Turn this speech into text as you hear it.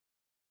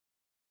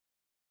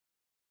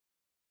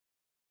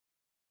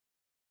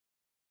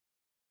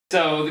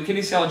So the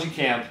kinesiology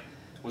camp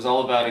was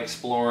all about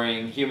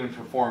exploring human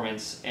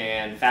performance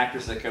and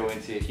factors that go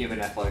into human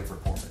athletic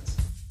performance.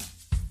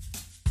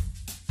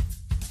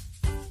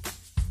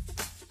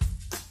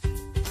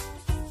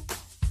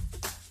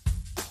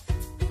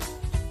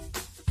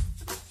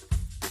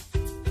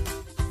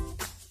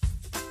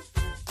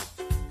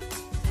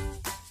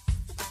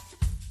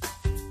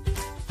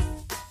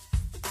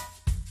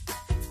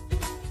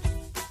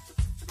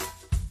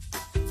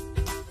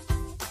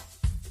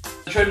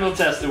 The treadmill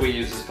test that we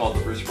use is called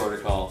the Bruce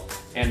Protocol,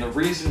 and the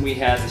reason we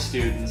had the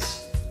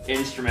students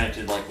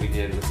instrumented like we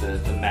did with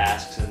the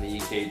masks and the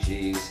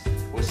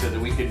EKGs was so that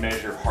we could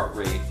measure heart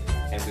rate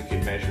and we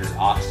could measure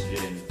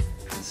oxygen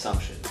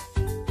consumption.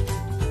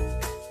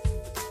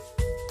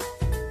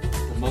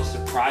 The most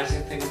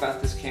surprising thing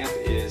about this camp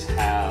is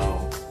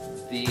how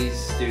these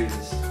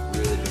students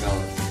really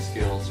developed some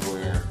skills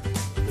where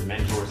the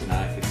mentors and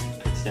I could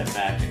step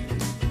back and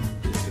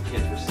the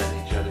kids were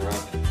setting each other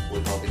up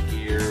with all the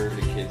gear,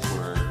 the kids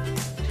were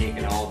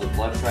taking all the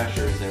blood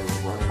pressures, they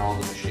were running all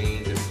the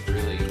machines. It was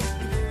really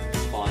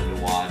fun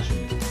to watch,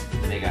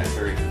 and they got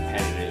very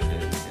competitive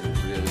and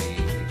really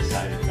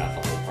excited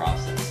about the whole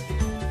process.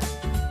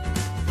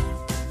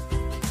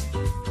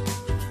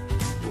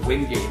 The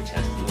Wingate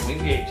test. In the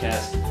Wingate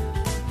test,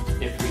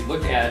 if we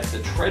look at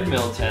the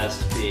treadmill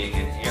test being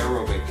an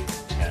aerobic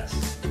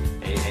test,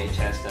 a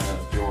test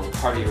of your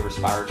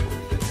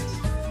cardiorespiratory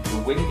fitness,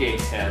 the Wingate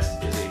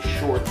test is a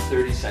short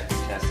 30-second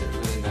test that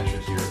really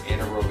measures your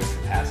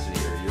anaerobic capacity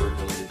or your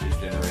ability to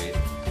generate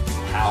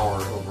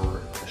power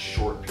over a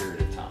short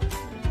period of time.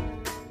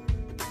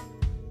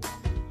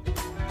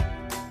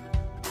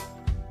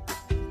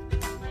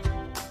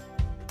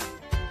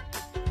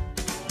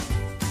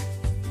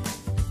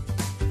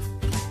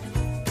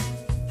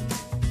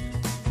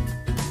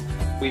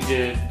 We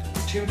did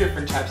two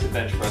different types of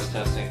bench press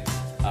testing.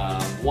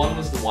 One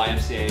was the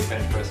YMCA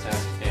bench press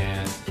test,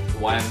 and the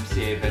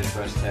YMCA bench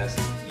press test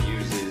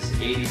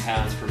uses 80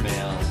 pounds for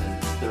males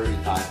and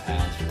 35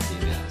 pounds for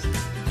females.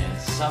 And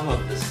some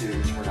of the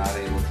students were not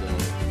able to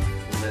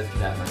lift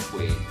that much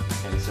weight,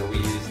 and so we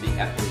used the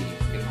Epley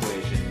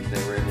equation.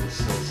 They were able to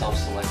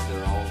self-select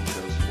their own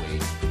chosen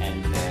weight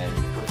and then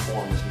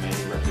perform as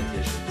many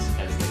repetitions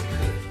as they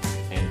could.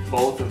 And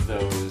both of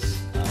those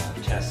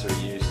tests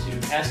are used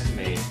to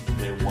estimate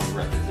their one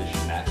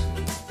repetition maximum.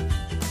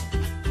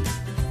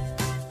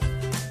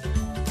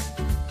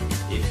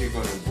 If you're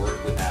going to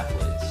work with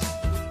athletes,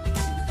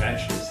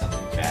 eventually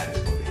something bad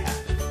is going to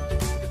happen.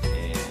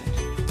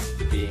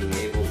 And being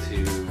able to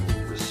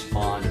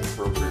respond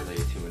appropriately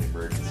to an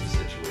emergency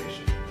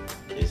situation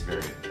is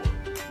very important.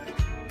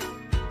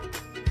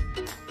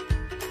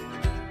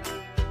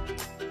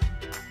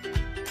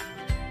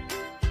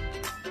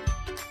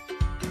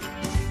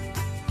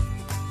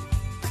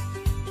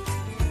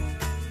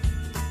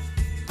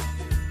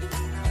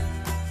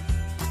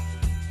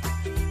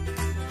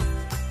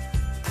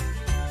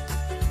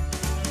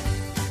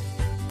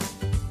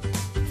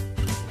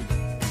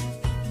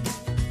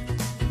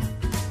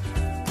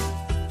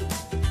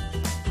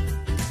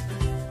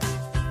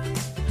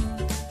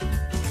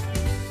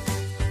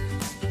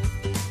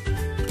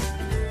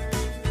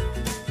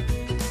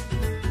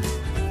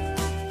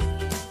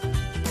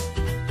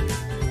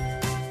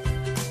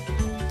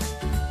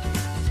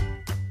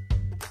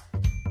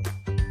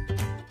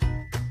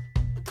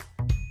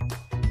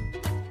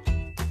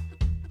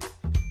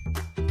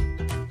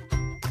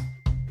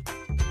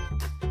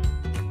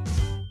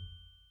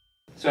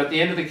 So at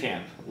the end of the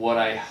camp, what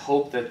I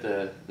hope that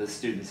the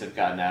students have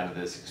gotten out of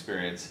this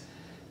experience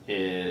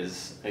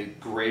is a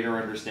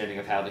greater understanding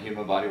of how the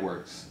human body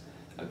works,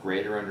 a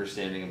greater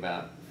understanding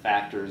about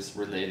factors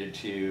related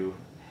to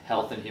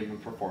health and human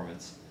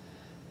performance,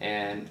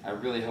 and I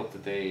really hope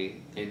that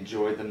they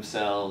enjoy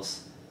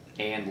themselves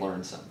and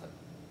learn something.